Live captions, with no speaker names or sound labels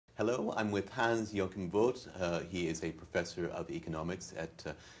Hello, I'm with Hans-Joachim Voth. He is a professor of economics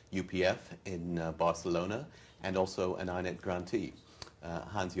at UPF in Barcelona and also an INET grantee.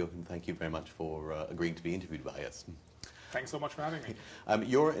 Hans-Joachim, thank you very much for agreeing to be interviewed by us. Thanks so much for having me.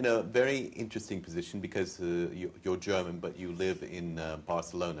 You're in a very interesting position because you're German, but you live in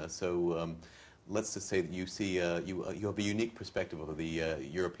Barcelona. So let's just say that you see you have a unique perspective of the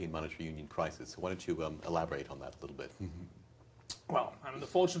European Monetary Union crisis. So why don't you elaborate on that a little bit? Well, I'm in the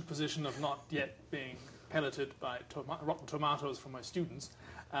fortunate position of not yet being pelleted by rotten tomatoes from my students.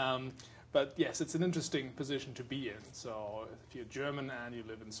 But yes, it's an interesting position to be in. So if you're German and you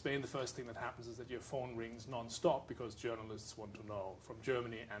live in Spain, the first thing that happens is that your phone rings non-stop because journalists want to know from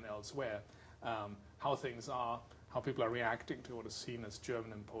Germany and elsewhere how things are, how people are reacting to what is seen as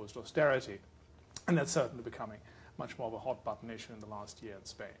German-imposed austerity. And that's certainly becoming much more of a hot-button issue in the last year in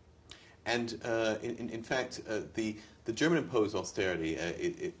Spain. And in fact, the German-imposed austerity,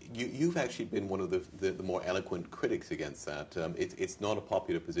 you've actually been one of the more eloquent critics against that. It's not a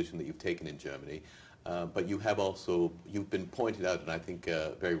popular position that you've taken in Germany, but you have also, you've been pointed out, and I think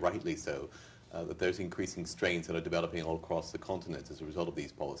very rightly so, that there's increasing strains that are developing all across the continent as a result of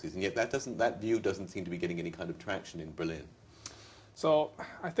these policies, and yet that view doesn't seem to be getting any kind of traction in Berlin. So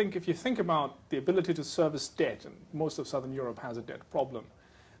I think if you think about the ability to service debt, and most of Southern Europe has a debt problem,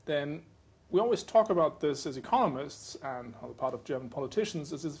 then we always talk about this as economists and on the part of German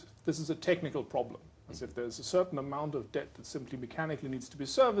politicians as if this is a technical problem, as if there's a certain amount of debt that simply mechanically needs to be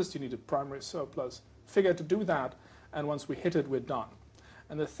serviced, you need a primary surplus figure to do that, and once we hit it, we're done.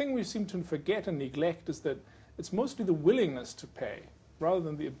 And the thing we seem to forget and neglect is that it's mostly the willingness to pay, rather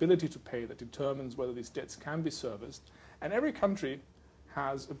than the ability to pay, that determines whether these debts can be serviced. And every country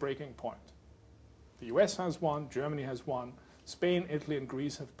has a breaking point. The US has one, Germany has one, Spain, Italy, and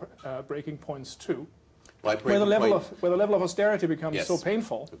Greece have breaking points too, where the level of austerity becomes so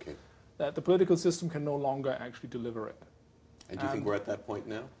painful that the political system can no longer actually deliver it. And do you think we're at that point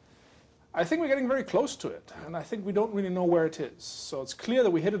now? I think we're getting very close to it, and I think we don't really know where it is. So it's clear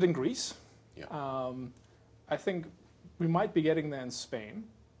that we hit it in Greece. Yeah. I think we might be getting there in Spain.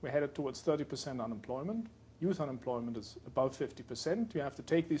 We're headed towards 30% unemployment. Youth unemployment is above 50%. You have to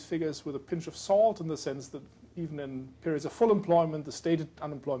take these figures with a pinch of salt in the sense that even in periods of full employment, the stated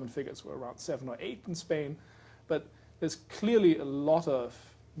unemployment figures were around 7 or 8 in Spain. But there's clearly a lot of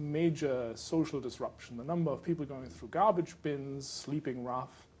major social disruption. The number of people going through garbage bins, sleeping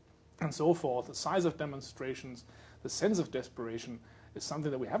rough, and so forth, the size of demonstrations, the sense of desperation is something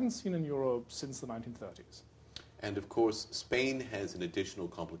that we haven't seen in Europe since the 1930s. And of course, Spain has an additional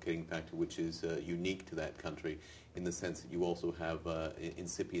complicating factor which is unique to that country in the sense that you also have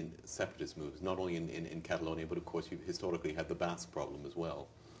incipient separatist moves, not only in Catalonia, but of course you've historically had the Basque problem as well.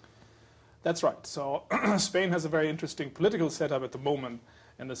 That's right. So Spain has a very interesting political setup at the moment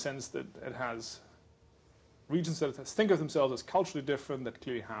in the sense that it has regions that think of themselves as culturally different, that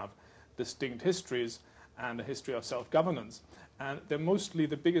clearly have distinct histories and a history of self-governance. And they're mostly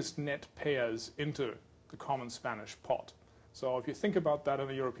the biggest net payers into the common Spanish pot. So if you think about that in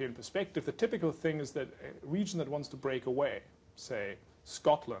a European perspective, the typical thing is that a region that wants to break away, say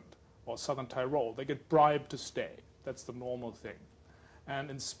Scotland or Southern Tyrol, they get bribed to stay. That's the normal thing.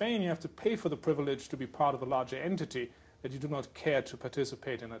 And in Spain, you have to pay for the privilege to be part of a larger entity that you do not care to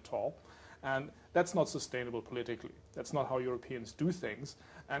participate in at all. And that's not sustainable politically. That's not how Europeans do things.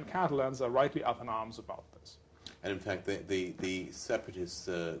 And Catalans are rightly up in arms about this. And in fact, the separatist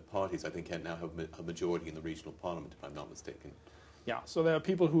parties, I think, can now have a majority in the regional parliament, if I'm not mistaken. Yeah, so there are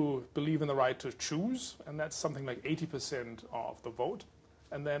people who believe in the right to choose, and that's something like 80% of the vote.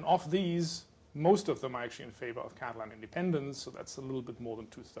 And then of these, most of them are actually in favor of Catalan independence, so that's a little bit more than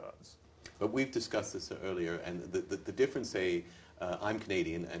 2/3. But we've discussed this earlier, and the difference, say, I'm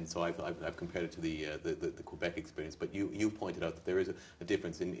Canadian, and so I've compared it to the Quebec experience, but you pointed out that there is a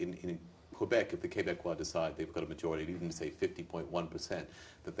difference in Quebec. If the Quebecois decide they've got a majority, even say 50.1%,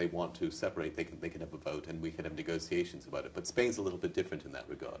 that they want to separate, they can have a vote and we can have negotiations about it. But Spain's a little bit different in that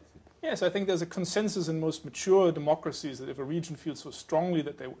regard. Yes, I think there's a consensus in most mature democracies that if a region feels so strongly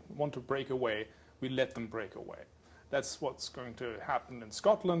that they want to break away, we let them break away. That's what's going to happen in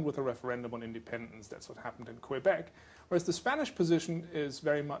Scotland with a referendum on independence. That's what happened in Quebec. Whereas the Spanish position is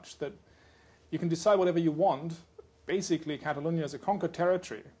very much that you can decide whatever you want. Basically, Catalonia is a conquered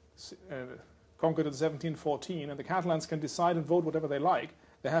territory. Conquered in 1714, and the Catalans can decide and vote whatever they like.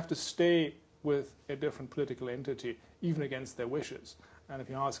 They have to stay with a different political entity, even against their wishes. And if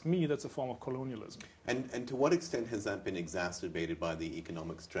you ask me, that's a form of colonialism. And to what extent has that been exacerbated by the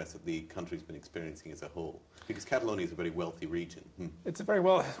economic stress that the country's been experiencing as a whole? Because Catalonia is a very wealthy region. It's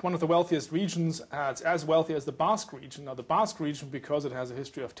one of the wealthiest regions. It's as wealthy as the Basque region. Now, the Basque region, because it has a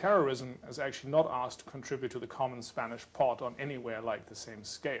history of terrorism, is actually not asked to contribute to the common Spanish pot on anywhere like the same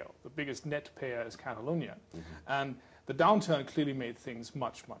scale. The biggest net payer is Catalonia. And the downturn clearly made things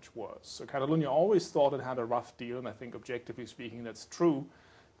much, much worse. So Catalonia always thought it had a rough deal, and I think objectively speaking that's true.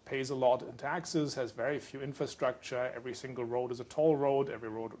 Pays a lot in taxes, has very few infrastructure, every single road is a toll road, every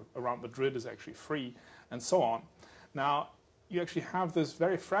road around Madrid is actually free, and so on. Now, you actually have this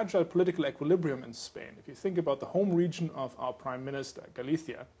very fragile political equilibrium in Spain. If you think about the home region of our Prime Minister,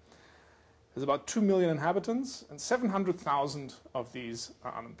 Galicia, there's about 2 million inhabitants, and 700,000 of these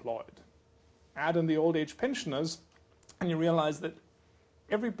are unemployed. Add in the old age pensioners, and you realize that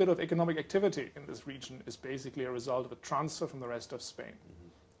every bit of economic activity in this region is basically a result of a transfer from the rest of Spain.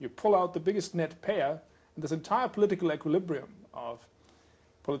 You pull out the biggest net payer, and this entire political equilibrium of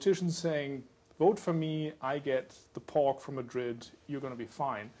politicians saying, vote for me, I get the pork from Madrid, you're going to be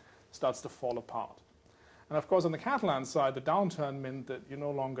fine, starts to fall apart. And of course, on the Catalan side, the downturn meant that you're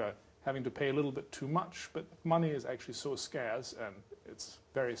no longer having to pay a little bit too much, but money is actually so scarce, and it's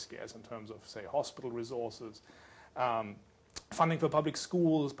very scarce in terms of, say, hospital resources, funding for public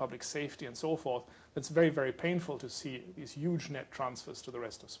schools, public safety, and so forth. It's very, very painful to see these huge net transfers to the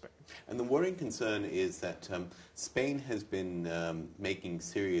rest of Spain. And the worrying concern is that Spain has been making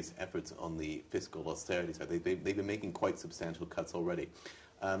serious efforts on the fiscal austerity side. They've been making quite substantial cuts already.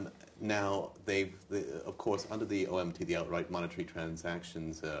 Now, of course, under the OMT, the outright monetary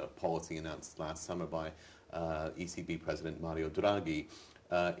transactions policy announced last summer by ECB President Mario Draghi,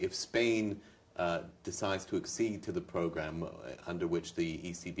 if Spain decides to accede to the program under which the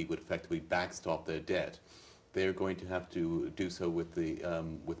ECB would effectively backstop their debt, they're going to have to do so with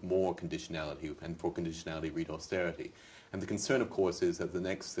more conditionality, and for conditionality read austerity. And the concern, of course, is that the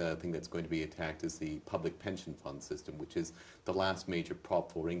next thing that's going to be attacked is the public pension fund system, which is the last major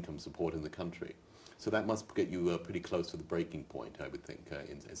prop for income support in the country. So that must get you pretty close to the breaking point, I would think,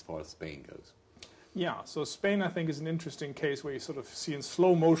 as far as Spain goes. Yeah, so Spain, I think, is an interesting case where you sort of see in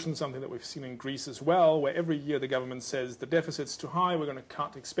slow motion something that we've seen in Greece as well, where every year the government says the deficit's too high, we're going to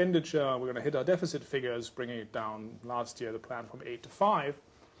cut expenditure, we're going to hit our deficit figures, bringing it down last year, the plan from 8 to 5.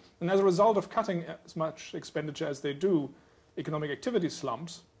 And as a result of cutting as much expenditure as they do, economic activity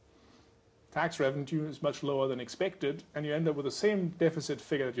slumps, tax revenue is much lower than expected, and you end up with the same deficit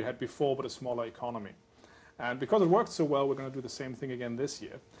figure that you had before, but a smaller economy. And because it worked so well, we're going to do the same thing again this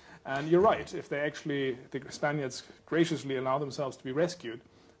year. And you're right, if the Spaniards graciously allow themselves to be rescued,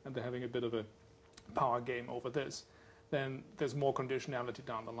 and they're having a bit of a power game over this, then there's more conditionality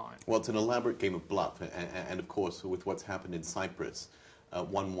down the line. Well, it's an elaborate game of bluff, and of course, with what's happened in Cyprus,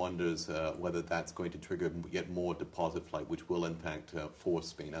 one wonders whether that's going to trigger yet more deposit flight, which will in fact force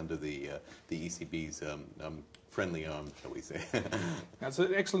Spain under the ECB's friendly arm, shall we say. That's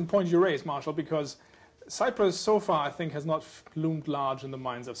an excellent point you raised, Marshall, because Cyprus so far, I think, has not loomed large in the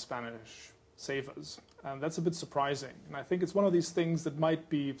minds of Spanish savers. And that's a bit surprising. And I think it's one of these things that might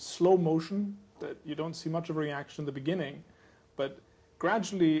be slow motion, that you don't see much of a reaction in the beginning. But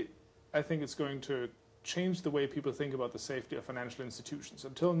gradually, I think it's going to change the way people think about the safety of financial institutions.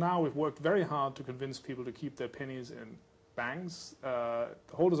 Until now, we've worked very hard to convince people to keep their pennies in banks. The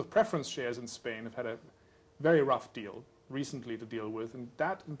holders of preference shares in Spain have had a very rough deal recently to deal with. And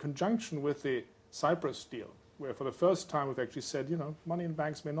that, in conjunction with the Cyprus deal, where for the first time we've actually said, you know, money in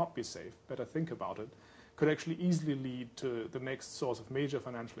banks may not be safe, better think about it, could actually easily lead to the next source of major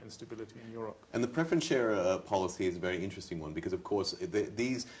financial instability in Europe. And the preference share policy is a very interesting one because, of course,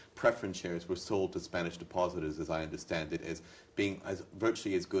 these preference shares were sold to Spanish depositors, as I understand it, as being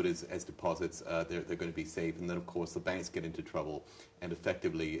virtually as good as deposits. They're going to be safe. And then, of course, the banks get into trouble. And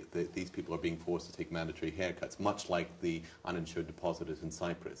effectively, these people are being forced to take mandatory haircuts, much like the uninsured depositors in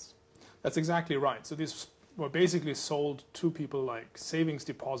Cyprus. That's exactly right. So these were basically sold to people like savings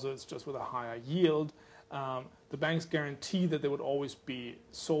deposits, just with a higher yield. The banks guarantee that they would always be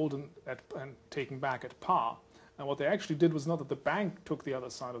sold and taken back at par. And what they actually did was not that the bank took the other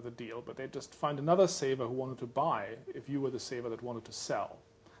side of the deal, but they just find another saver who wanted to buy if you were the saver that wanted to sell.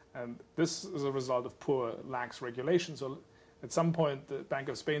 And this is a result of poor, lax regulation. So at some point, the Bank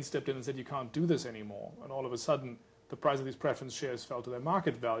of Spain stepped in and said, you can't do this anymore. And all of a sudden, the price of these preference shares fell to their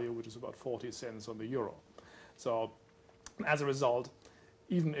market value, which is about 40 cents on the euro. So as a result,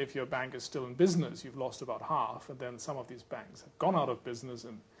 even if your bank is still in business, you've lost about half, and then some of these banks have gone out of business,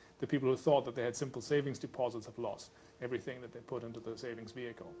 and the people who thought that they had simple savings deposits have lost everything that they put into the savings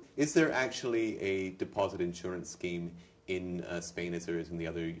vehicle. Is there actually a deposit insurance scheme in Spain as there is in the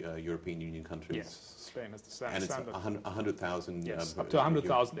other European Union countries? Yes, Spain has the standard. And it's 100,000? Yes, up to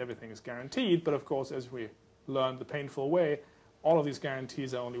 100,000 everything is guaranteed, but of course, as we learned the painful way, all of these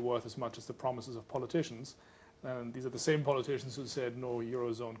guarantees are only worth as much as the promises of politicians. And these are the same politicians who said no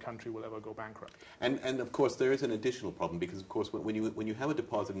Eurozone country will ever go bankrupt. And of course there is an additional problem, because of course when you have a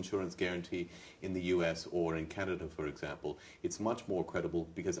deposit insurance guarantee in the US or in Canada, for example, it's much more credible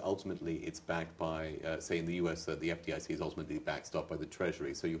because ultimately it's backed by, say in the US, the FDIC is ultimately backstopped by the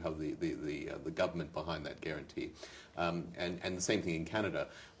Treasury, so you have the government behind that guarantee. And the same thing in Canada.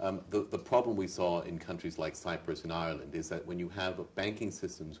 The problem we saw in countries like Cyprus and Ireland is that when you have banking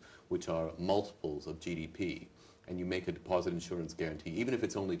systems which are multiples of GDP, and you make a deposit insurance guarantee, even if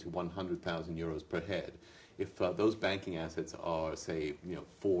it's only to 100,000 euros per head, if those banking assets are, say,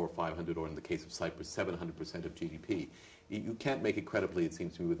 400 or 500, or in the case of Cyprus, 700% of GDP, you can't make it credibly, it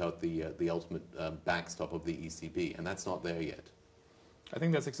seems to me, without the ultimate backstop of the ECB, and that's not there yet. I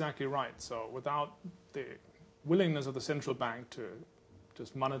think that's exactly right. So without the willingness of the central bank to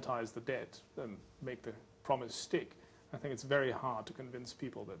just monetize the debt and make the promise stick, I think it's very hard to convince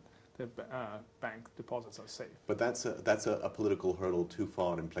people that bank deposits are safe. But that's a political hurdle too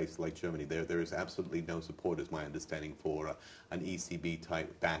far in places like Germany. There is absolutely no support, is my understanding, for an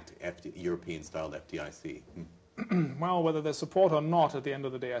ECB-type backed European-style FDIC. Well, whether there's support or not, at the end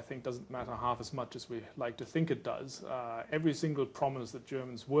of the day, I think doesn't matter half as much as we like to think it does. Every single promise that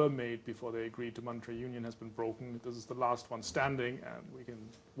Germans were made before they agreed to monetary union has been broken. This is the last one standing, and we can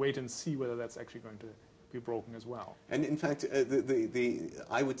wait and see whether that's actually going to be broken as well. And in fact,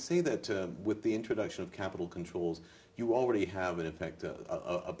 I would say that with the introduction of capital controls, you already have, in effect,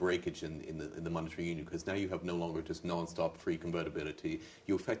 a breakage in the monetary union, because now you have no longer just non-stop free convertibility.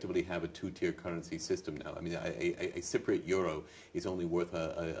 You effectively have a two-tier currency system now. I mean, a Cypriot euro is only worth,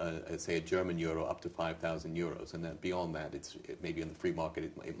 say, a German euro up to 5,000 euros, and then beyond that, maybe in the free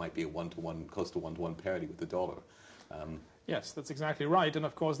market, it might be a one-to-one, close to one-to-one parity with the dollar. Yes, that's exactly right. And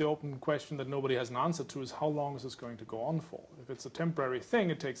of course, the open question that nobody has an answer to is how long is this going to go on for? If it's a temporary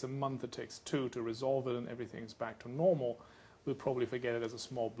thing, it takes a month, it takes two to resolve it, and everything's back to normal. We'll probably forget it as a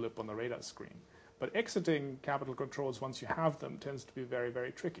small blip on the radar screen. But exiting capital controls once you have them tends to be very,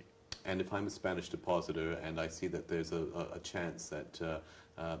 very tricky. And if I'm a Spanish depositor and I see that there's a chance that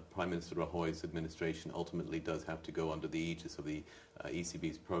Prime Minister Rajoy's administration ultimately does have to go under the aegis of the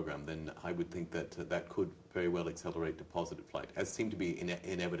ECB's program, then I would think that that could very well accelerate deposit flight, as seemed to be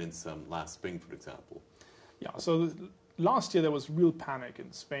in evidence last spring, for example. Yeah, so last year there was real panic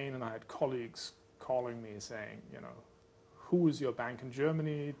in Spain, and I had colleagues calling me saying, who is your bank in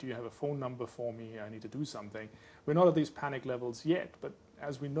Germany? Do you have a phone number for me? I need to do something. We're not at these panic levels yet, but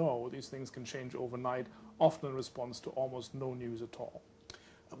as we know, these things can change overnight, often in response to almost no news at all.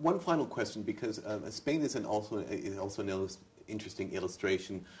 One final question, because Spain is also an interesting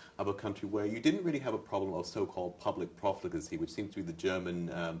illustration of a country where you didn't really have a problem of so-called public profligacy, which seems to be the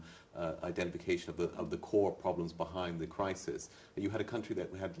German identification of the core problems behind the crisis. You had a country that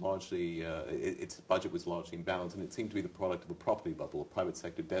had largely, its budget was largely in balance, and it seemed to be the product of a property bubble, a private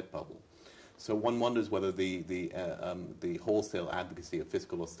sector debt bubble. So one wonders whether the wholesale advocacy of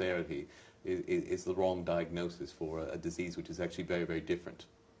fiscal austerity is the wrong diagnosis for a disease which is actually very, very different.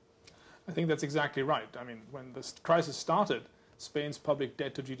 I think that's exactly right. I mean, when this crisis started, Spain's public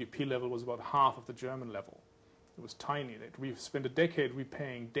debt to GDP level was about half of the German level. It was tiny. We've spent a decade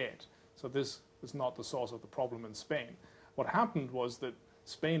repaying debt. So this is not the source of the problem in Spain. What happened was that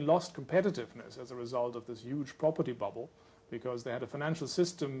Spain lost competitiveness as a result of this huge property bubble, because they had a financial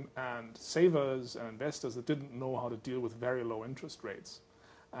system and savers and investors that didn't know how to deal with very low interest rates.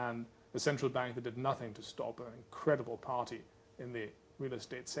 And the central bank that did nothing to stop an incredible party in the real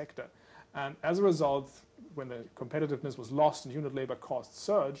estate sector. And as a result, when the competitiveness was lost and unit labor costs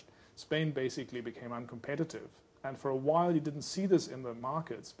surged, Spain basically became uncompetitive. And for a while, you didn't see this in the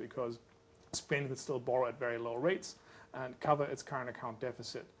markets because Spain could still borrow at very low rates and cover its current account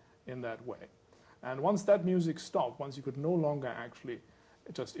deficit in that way. And once that music stopped, once you could no longer actually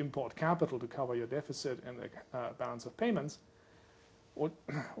just import capital to cover your deficit and the balance of payments, what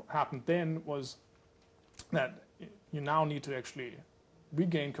happened then was that you now need to actually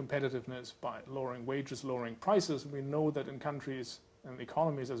regain competitiveness by lowering wages, lowering prices. We know that in countries and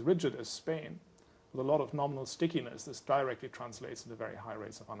economies as rigid as Spain, with a lot of nominal stickiness, this directly translates into very high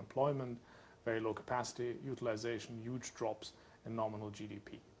rates of unemployment, very low capacity utilization, huge drops in nominal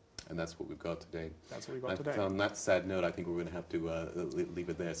GDP. And that's what we've got today. That's what we've got today. On that sad note, I think we're going to have to leave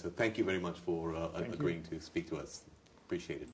it there. So thank you very much for agreeing to speak to us. Appreciate it.